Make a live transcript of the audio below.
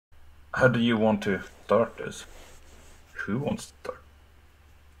How do you want to start this? Who wants to start?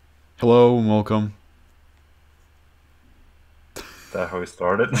 Hello and welcome. That how we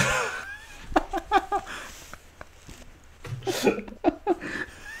started? I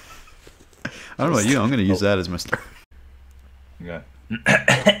don't know about you, I'm going to use that as my start. Okay.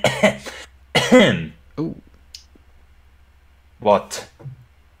 Oh, What?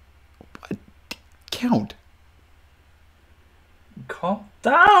 count. Calm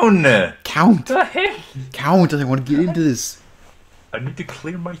down! Count. The heck? Count. I want to get into this. I need to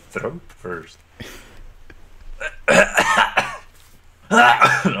clear my throat first.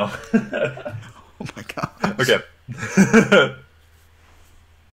 No. Oh my god. Okay.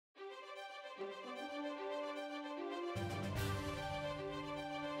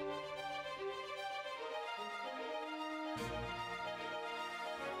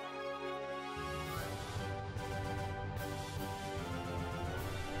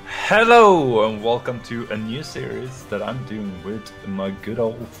 Hello and welcome to a new series that I'm doing with my good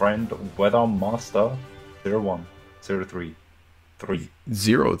old friend WeatherMaster 01, 03, 3.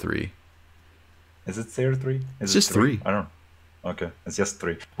 03. Is it 03? It's just 3. I don't know. Okay, it's just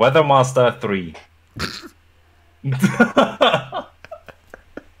 3. WeatherMaster 3.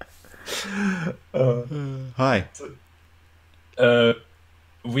 Hi.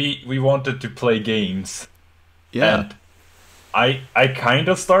 We wanted to play games. Yeah. And I kind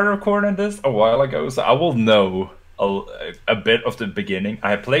of started recording this a while ago, so I will know a bit of the beginning.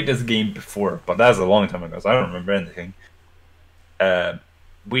 I played this game before, but that's a long time ago, so I don't remember anything.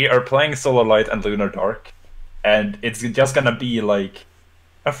 We are playing SolarLight and LunarDark, and it's just gonna be like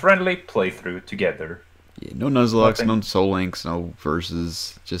a friendly playthrough together. Yeah, no Nuzlocke, Nothing. no Soul Links, no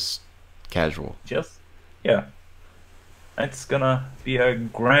verses, just casual. Just, yeah. It's gonna be a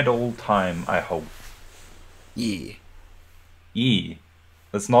grand old time, I hope. Yeah. Yeah.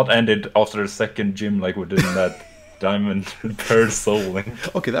 Let's not end it after the second gym like we did in that Diamond Pearl Soul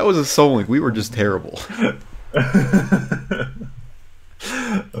Link. Okay, that was a Soul Link. We were just terrible.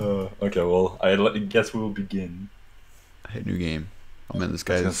 Okay, well, guess we will begin. Hey, new game. Oh man, this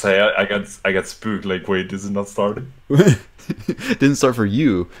I was gonna guy's... say I got spooked. Like, wait, this is not started. Didn't start for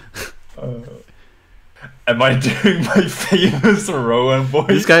you. Am I doing my famous Rowan voice?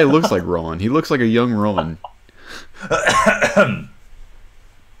 This guy looks like Rowan. He looks like a young Rowan. I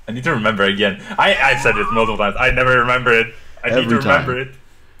need to remember again. I've said it multiple times. I never remember it. I need to Every time. remember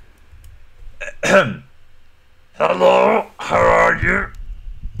it. Hello, how are you?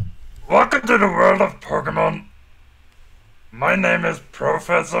 Welcome to the world of Pokemon. My name is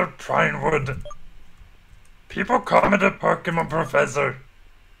Professor Prinewood. People call me the Pokemon Professor.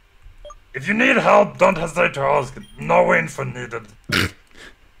 If you need help, don't hesitate to ask. No info needed.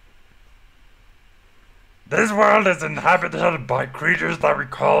 This world is inhabited by creatures that we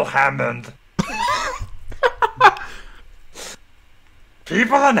call Hammond.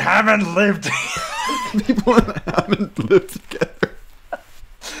 People in Hammond live People haven't lived together.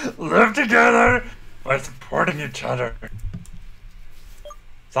 live together by supporting each other.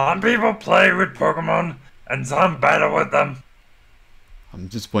 Some people play with Pokemon, and some battle with them. I'm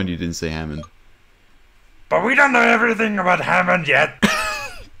disappointed you didn't say Hammond. But we don't know everything about Hammond yet.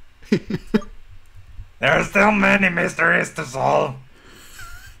 There are still many mysteries to solve.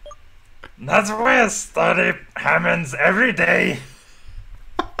 That's why I study Hammonds every day.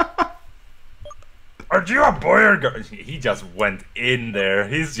 Are you a boy or girl? He just went in there.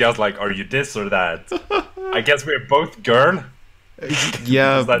 He's just like, are you this or that? I guess we're both girl.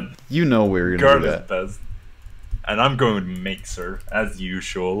 Yeah, That you know we're gonna girl do is that. best. And I'm going with Nayxerr, as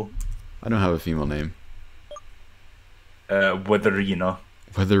usual. I don't have a female name. Weatherina.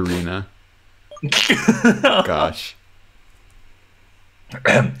 Weatherina. Gosh.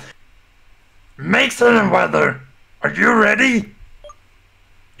 Nayxerr and Weather, are you ready?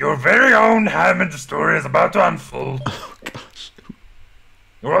 Your very own Hammond story is about to unfold. Oh gosh.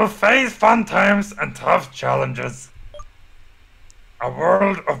 You will face fun times and tough challenges. A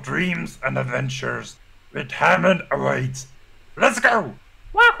world of dreams and adventures with Hammond awaits. Let's go!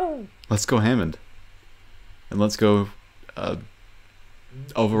 Wahoo! Let's go Hammond. And let's go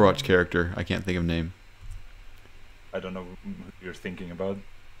Overwatch character. I can't think of name. I don't know who you're thinking about.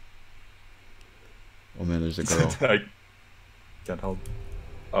 Oh man, there's a girl. I can't help.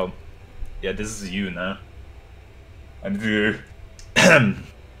 Oh, yeah, this is you now. I need to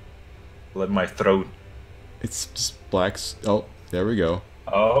let my throat. It's just blacks. Oh, there we go.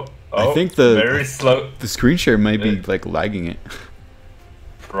 Oh, I think the very slow. the screen share might be like lagging it.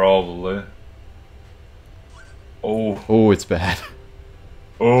 Probably. Oh, Oh, it's bad.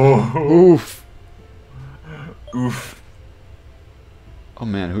 oh, Oof. oof. Oh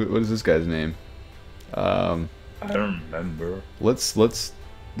man, what is this guy's name? I don't remember. Let's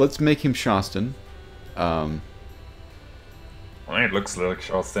make him Shostin. Well, he looks like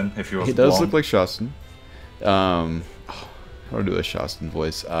Shostin if he was He does blonde. look like Shostin. How do I do a Shostin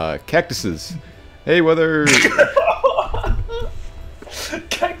voice? Cactuses. Hey, weather.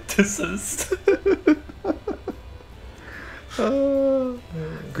 Cactuses.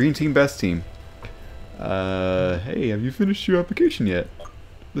 Green team, best team. Hey, have you finished your application yet?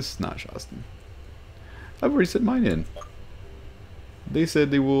 This is not Shostin. I've already sent mine in. They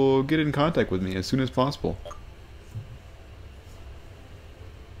said they will get in contact with me as soon as possible.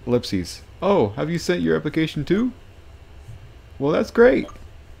 Ellipses. Oh, have you sent your application too? Well, that's great.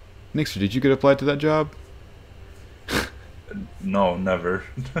 Nayxerr, did you get applied to that job? No, never.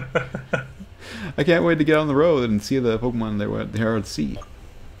 I can't wait to get on the road and see the Pokemon there are at sea.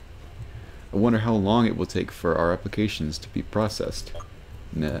 I wonder how long it will take for our applications to be processed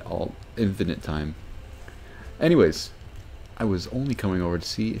in all infinite time. Anyways, I was only coming over to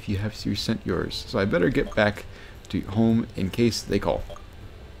see if you sent yours, so I better get back to home in case they call.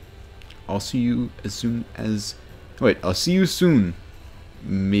 I'll see you as soon as... Wait, I'll see you soon,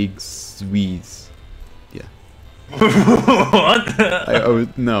 Migsweez. Yeah.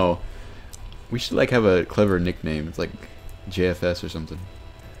 What? No. We should like have a clever nickname. It's like JFS or something.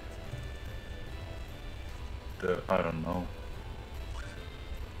 I don't know.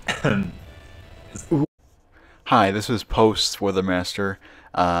 Hi, this is post WeatherMaster.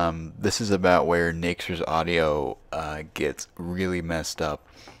 This is about where Nayxerr's audio gets really messed up,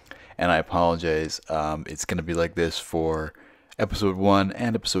 and I apologize. It's gonna be like this for episode 1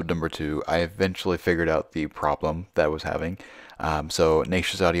 and episode number 2. I eventually figured out the problem that I was having, so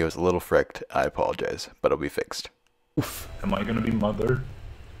Nayxerr's audio is a little fricked. I apologize, but it'll be fixed. Oof. Am I gonna be mother?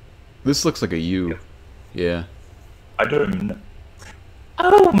 This looks like a U. Yeah. I don't even know.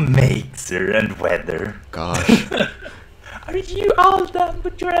 Oh, Nayxerr and Weather. Gosh. Are you all done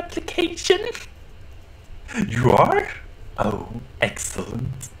with your application? You are? Oh,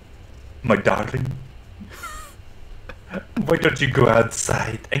 excellent. My darling. Why don't you go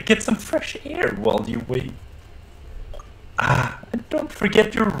outside and get some fresh air while you wait? Ah, and don't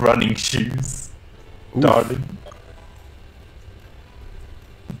forget your running shoes, Oof. darling.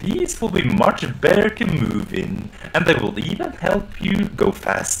 These will be much better to move in, and they will even help you go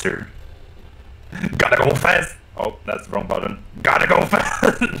faster. Gotta go fast! Oh, that's the wrong button. Gotta go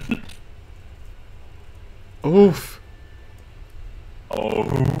fast! Oof. Oh,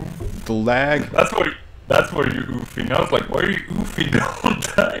 The lag. that's why you're oofing. I was like, why are you oofing the whole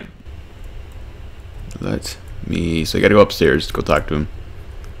time? Let me... So I gotta go upstairs to go talk to him.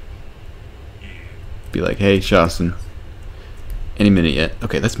 Be like, hey, Shostin. Any minute yet.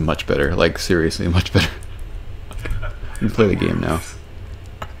 Okay, that's much better. Like, seriously, much better. You can play the game now.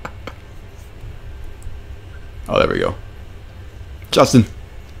 Oh, there we go. Justin!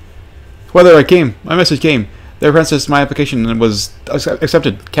 Whether I came. My message came. They processed my application and was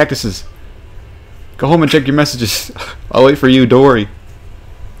accepted. Cactuses. Go home and check your messages. I'll wait for you, don't worry.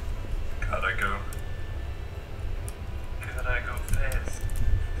 Gotta go fast.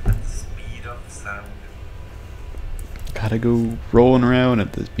 At the speed of sound. Gotta go rolling around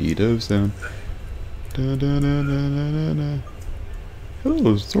at the speed of sound. Da, da, da, da, da, da.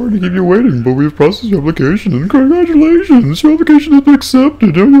 Hello, sorry to keep you waiting, but we've processed your application and congratulations! Your application has been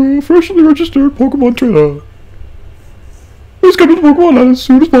accepted and you're officially registered Pokemon trainer. Please come to the Pokemon Land as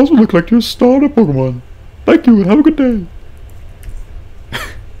soon as possible to collect your starter Pokemon. Thank you and have a good day.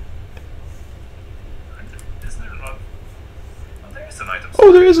 Isn't there not? Oh, there is an item.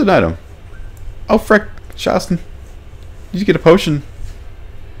 Oh, there is an item. Oh, frick, Shostin. Did you get a potion?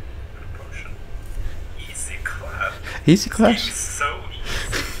 Potion. Easy clap. Easy clash. It's so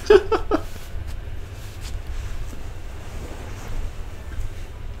easy.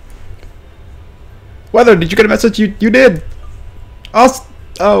 Weather, did you get a message? You did.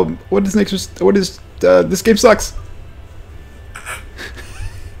 Oh, what is Nayxerr? What is this game sucks.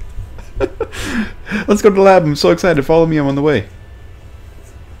 Let's go to the lab. I'm so excited. Follow me. I'm on the way.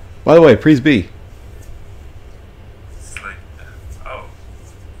 By the way, please be. It's like, oh,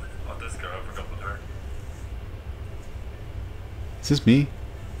 this girl, I forgot about her. Is this me?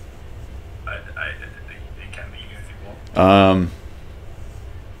 It can be you if you want.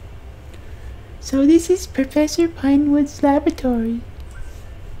 So this is Professor Pinewood's laboratory.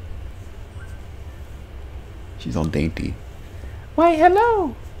 She's all dainty. Why,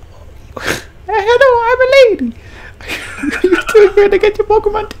 hello. Hello, I'm a lady. You're doing here to get your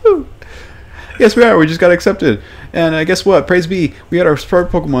Pokemon too. Yes, we are. We just got accepted. And guess what? Praise be. We got our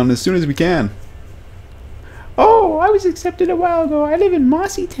start Pokemon as soon as we can. Oh, I was was accepted a while ago. I live in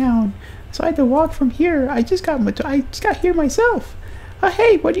Mossy Town, so I had to walk from here. I just got here myself.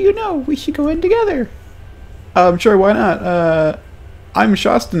 Hey, what do you know? We should go in together. Sure, why not? I'm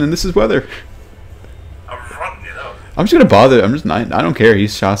Shostin, and this is Weather. I'm running it up. I'm just gonna bother. I don't care.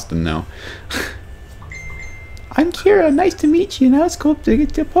 He's Shostin now. I'm Kira. Nice to meet you. Now it's cool to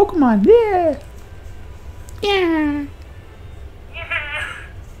get to Pokemon. Yeah. Yeah.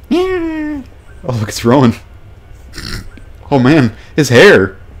 Yeah. Oh, look, it's Rowan. Oh man, his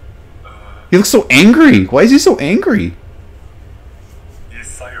hair. He looks so angry. Why is he so angry? He's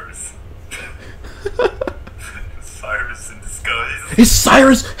Cyrus. Cyrus in disguise. It's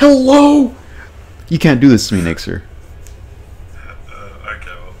Cyrus. Hello. You can't do this to me, Nayxerr. Okay,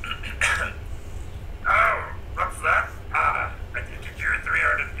 well. Oh, what's that? I think you three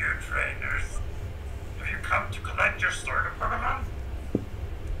are the new trainers. Have you come to collect your starter Pokemon?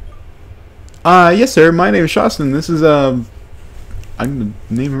 Yes, sir. My name is Shostin. This is I'm gonna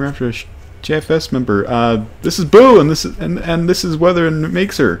name him after a JFS member. This is Boo, and this is Weather and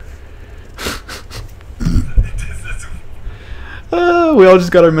Nayxerr. We all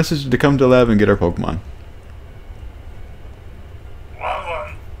just got our message to come to lab and get our Pokemon. Well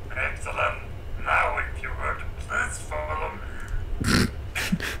done. Excellent. Now if you would, please follow me.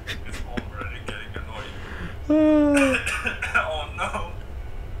 It's already getting annoying. Oh no.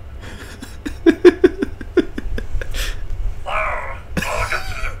 Hello. Welcome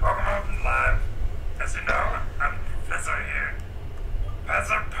to the Pokemon Lab. As you know, I'm Professor here.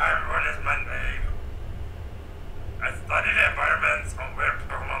 Professor Pinewood is my name. I study the environments on where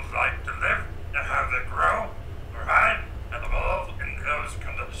Pokemon like to live and how they grow, thrive, and evolve in those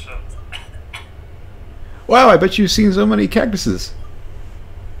conditions. Wow, I bet you've seen so many cactuses.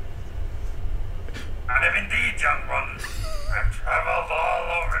 I have indeed, young one. I've traveled all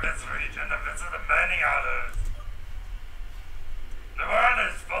over this region and visited many others. The world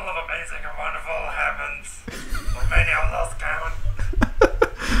is full of amazing and wonderful hammonds. So many I've lost count.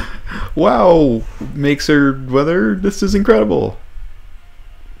 Wow, Nayxerr, Weather, this is incredible.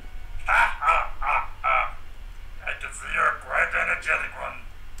 I can see you're quite energetic one.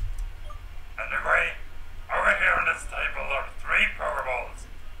 Anyway, over here on this table are 3 Pokeballs,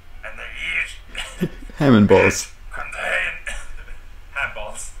 and they each Hammond balls. contain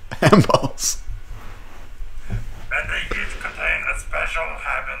handballs. Handballs. And they each contain a special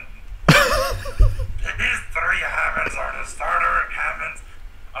Hammond. These 3 Hammonds are the starter Hammonds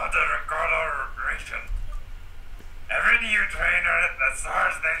of the Regatta region. Every new trainer that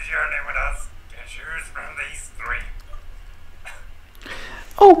starts their journey with us can choose from these 3.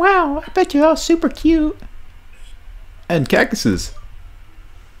 Oh wow, I bet you're all super cute. And cactuses.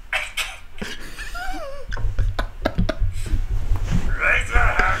 Raise your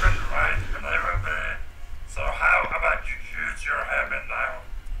Hammond right and they will be. So how about you choose your Hammond now?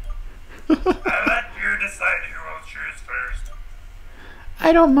 I'll let you decide who will choose first.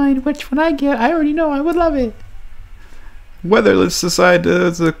 I don't mind which one I get. I already know I would love it. Weather, let's decide.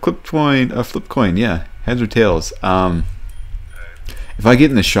 It's a flip coin. Yeah, heads or tails. If I get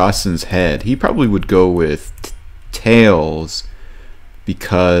in the Shostin's head, he probably would go with tails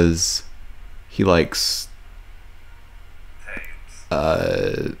because he likes.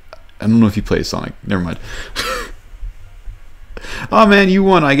 I don't know if he plays Sonic. Never mind. Oh man, you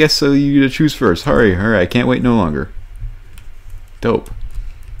won. I guess so. You get to choose first. Hurry. I can't wait no longer. Dope.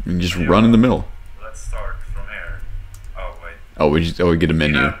 You can just run in the middle. Let's start from here. Oh wait. We get a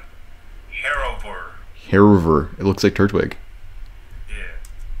menu. Harover. Harover. It looks like Turtwig. Yeah.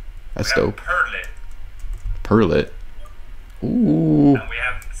 That's We have dope. Perlit. Perlit. Ooh. And we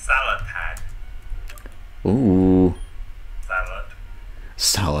have Salatad. Ooh. Salad.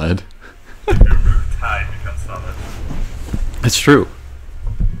 Salad. If you remove tide, it becomes salad. That's true.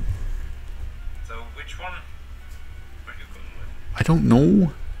 So which one are you going with? I don't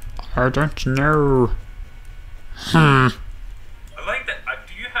know. I don't know. I like that.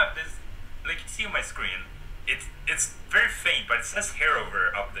 Do you have this? Like you see on my screen, it's very faint, but it says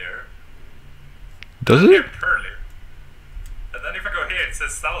Harover up there. Does Here, it? Perlit. And then if I go here, it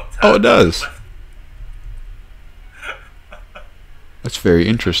says Salatad. Oh, it does. Left. That's very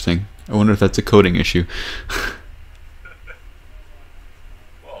interesting. I wonder if that's a coding issue.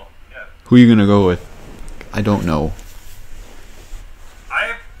 Well, yeah. Who are you gonna go with? I don't know.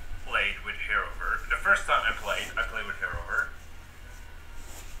 I've played with Harover. The first time I played with Harover.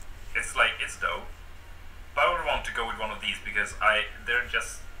 It's dope. But I would want to go with one of these because there are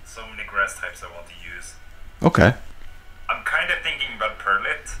just so many grass types I want to use. Okay. I'm kind of thinking about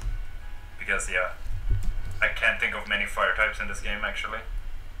Perlit because yeah, I can't think of many fire types in this game actually.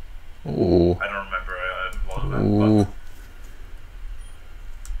 Oh. I don't remember what of them, Oh. but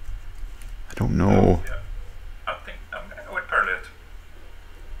I don't know. yeah. I think I'm gonna go with Perlit.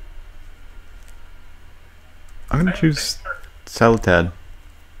 I'm gonna choose Salatad.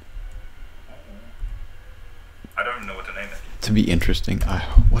 I don't even know what the name is. To be interesting.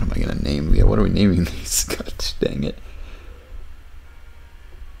 What am I gonna name? Yeah, what are we naming these? God dang it.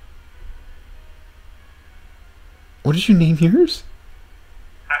 What did you name yours?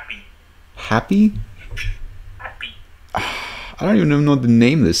 Happy. Happy? Happy. I don't even know what to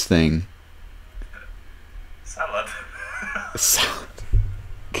name this thing. Salad. Salad.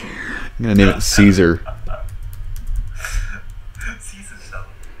 I'm gonna name it Caesar. Caesar salad.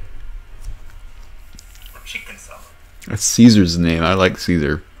 Or chicken salad. That's Caesar's name. I like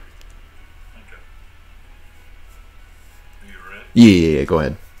Caesar. Okay. Are you ready? Yeah, go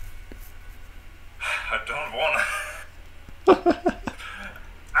ahead. I don't wanna.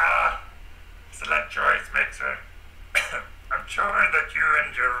 Select choice, Nayxerr. I'm sure that you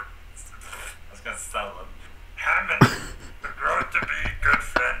and your... I was gonna salad. Hammonds will grow to be good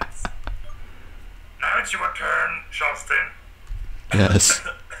friends. Now it's your turn, Justin. Yes.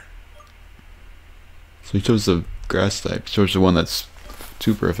 So he chose the grass type. He chose the one that's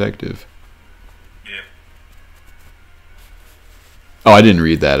super effective. Yeah. Oh, I didn't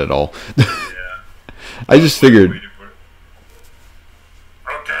read that at all. Yeah. I just figured. Waiting for it.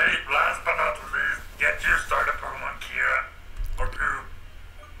 Okay, last but not least, get your starter Pokemon Kira. Or Pooh.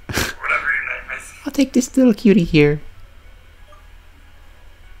 Whatever your name is. I'll take this little cutie here.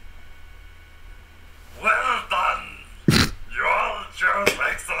 Well done! You all chose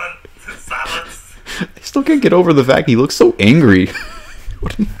excellent salads. I still can't get over the fact he looks so angry.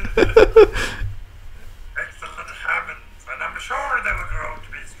 What? Excellent Hammonds, and I'm sure they will grow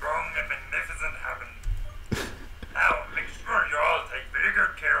to be strong and magnificent Hammonds. Now, make sure you all take very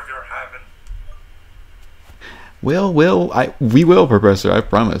good care of your Hammond. Well, we will, Professor. I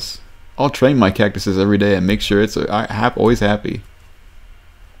promise. I'll train my cactuses every day and make sure it's always happy.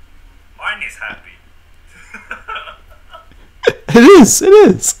 Mine is happy. It is. It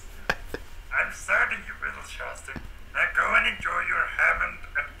is. I'm certain you will, Shasta. Now go and enjoy your Hammond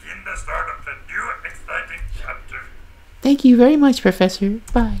and begin the start of the new exciting chapter. Thank you very much, Professor.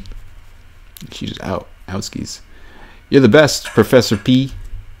 Bye. She's just out. Outskis. You're the best, Professor P.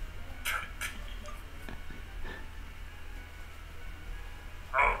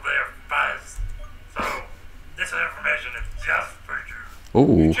 Oh, they're fast. So, this information is just for you.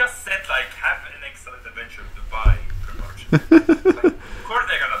 Oh. You just said, like, have an excellent adventure to buy promotion. Like, of course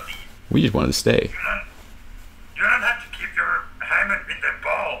they're gonna leave. We just wanted to stay. You don't have to keep your Hammond in the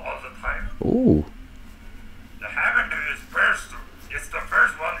ball all the time. Oh. The Hammond is first. It's the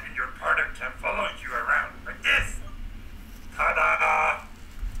first one in your party can follow you around like this. Ta-da!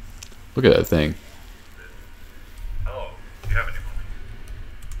 Look at that thing. Oh, do you have any for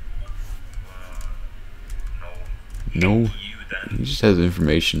me? No. No. You then. He just has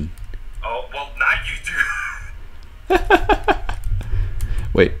information. Oh, well, now you do.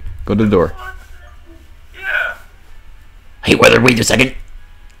 Wait. Go to the door. Yeah. Hey, Weather, wait a second.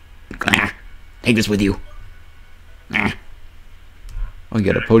 Take this with you. Oh, you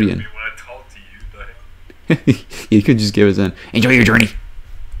got a podium. When I talk to you, like, You could just give us an Enjoy your journey.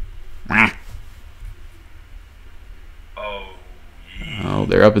 oh, yeah. Oh,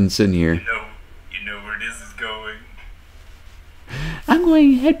 they're up and sitting here. You know where this is going. I'm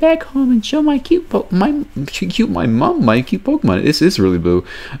going to head back home and show my cute My cute Pokemon. This is really Boo.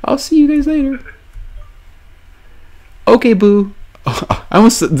 I'll see you guys later. Okay, Boo. I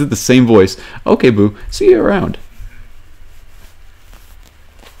almost did the same voice. Okay, Boo. See you around.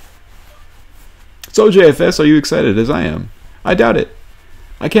 So, JFS, are you excited as I am? I doubt it.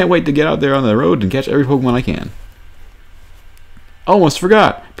 I can't wait to get out there on the road and catch every Pokemon I can. Almost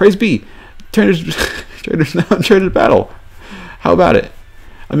forgot. Praise be. Trainers now trained to battle. How about it?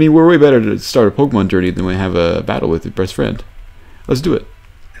 I mean, we're way better to start a Pokemon journey than we have a battle with your best friend. Let's do it.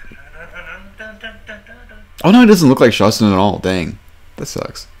 Oh no, it doesn't look like Shostin at all. Dang. That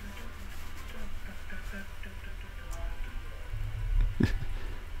sucks.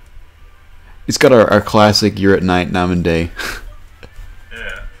 It's got our classic "You're at night, now I'm in day."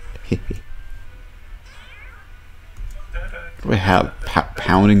 Yeah. What do we have?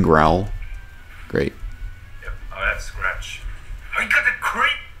 Pound and growl. Great. Yep, I have Scratch. I got a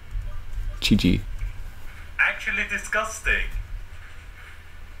crit! Chi-Chi. Actually disgusting.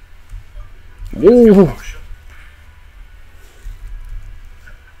 Whoa. Potion.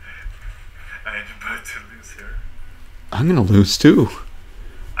 I ain't about to lose here. I'm gonna lose too.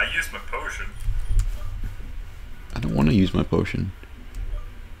 I used my potion. I don't want to use my potion.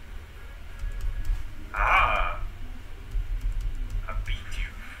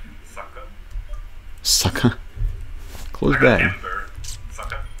 Sucker. Close I got bag. Ember,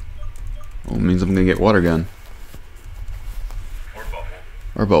 sucker. Well, it means I'm gonna get water gun. Or bubble.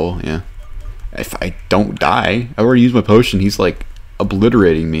 Or bubble, yeah. If I don't die, I already used my potion. He's like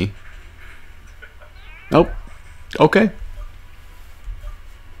obliterating me. Nope. Okay.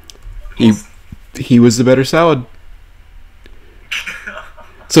 He was the better salad.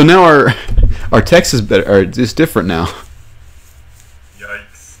 So now our text is better. Or it's different now.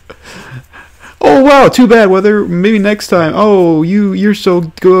 Yikes. Oh wow, too bad. Weather. Maybe next time. Oh, you're so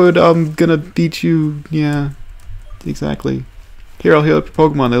good. I'm gonna beat you. Yeah, exactly. Here, I'll heal up your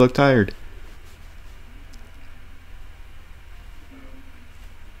Pokemon. They look tired.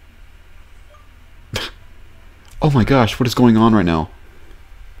 Oh my gosh, what is going on right now?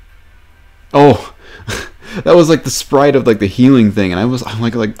 Oh, that was like the sprite of like the healing thing, and I'm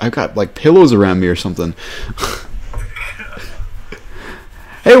like I've got like pillows around me or something.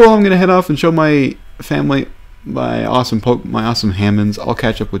 Hey, well, I'm gonna head off and show my family my awesome Hammonds. I'll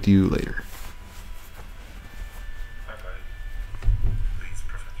catch up with you later. Please,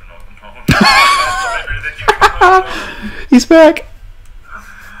 Professor Norton. He's back.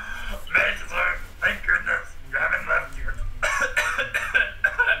 Nayxerr, thank goodness you haven't left yet.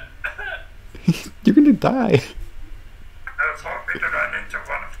 You're gonna die. I was hoping to run into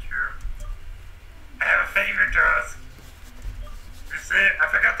one of you. I have a favor to ask. You see, I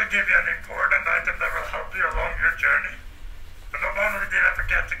forgot to give you an important item that will help you along your journey. But not only did I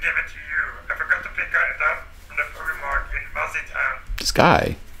forget to give it to you, I forgot to pick it up from the Pokemon in Muzzy Town. This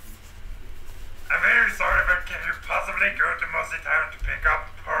guy. I'm very sorry, but can you possibly go to Muzzy Town to pick up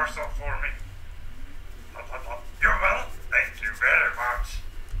a parcel for me? You will? Thank you very much.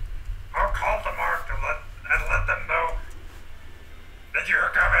 I'll call the mark to let them know that you are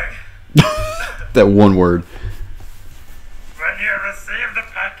coming. That one word. When you receive the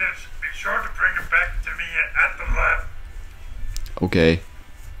package, be sure to bring it back to me at the lab. Okay.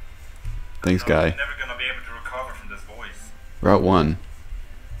 Thanks, guy. I'm never gonna be able to recover from this voice. Route 1.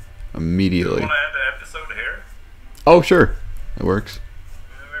 Do Immediately. you wanna end the episode here? Oh, sure. That works.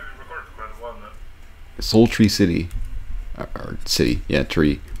 Maybe record quite a while now. Sultry City. Or city. Yeah,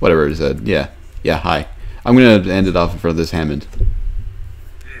 tree. Whatever it said. Yeah. Yeah, hi. I'm gonna end it off in front of this Hammond.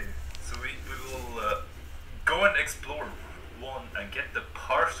 Yeah, so we will go and explore one and get the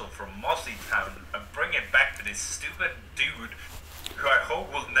parcel from Mossy Town and bring it back to this stupid dude who I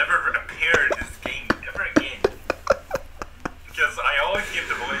hope will never appear in this game ever again. Because I always give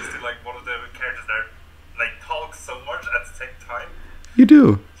the voice to like one of the characters that like talks so much at the same time. You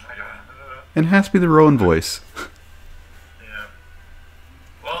do. Like, And it has to be the Rowan voice. yeah.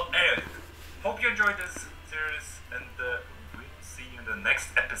 Well, anyway, hope you enjoyed this series, and we'll see you in the next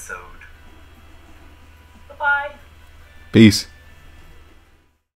episode. Bye-bye. Peace.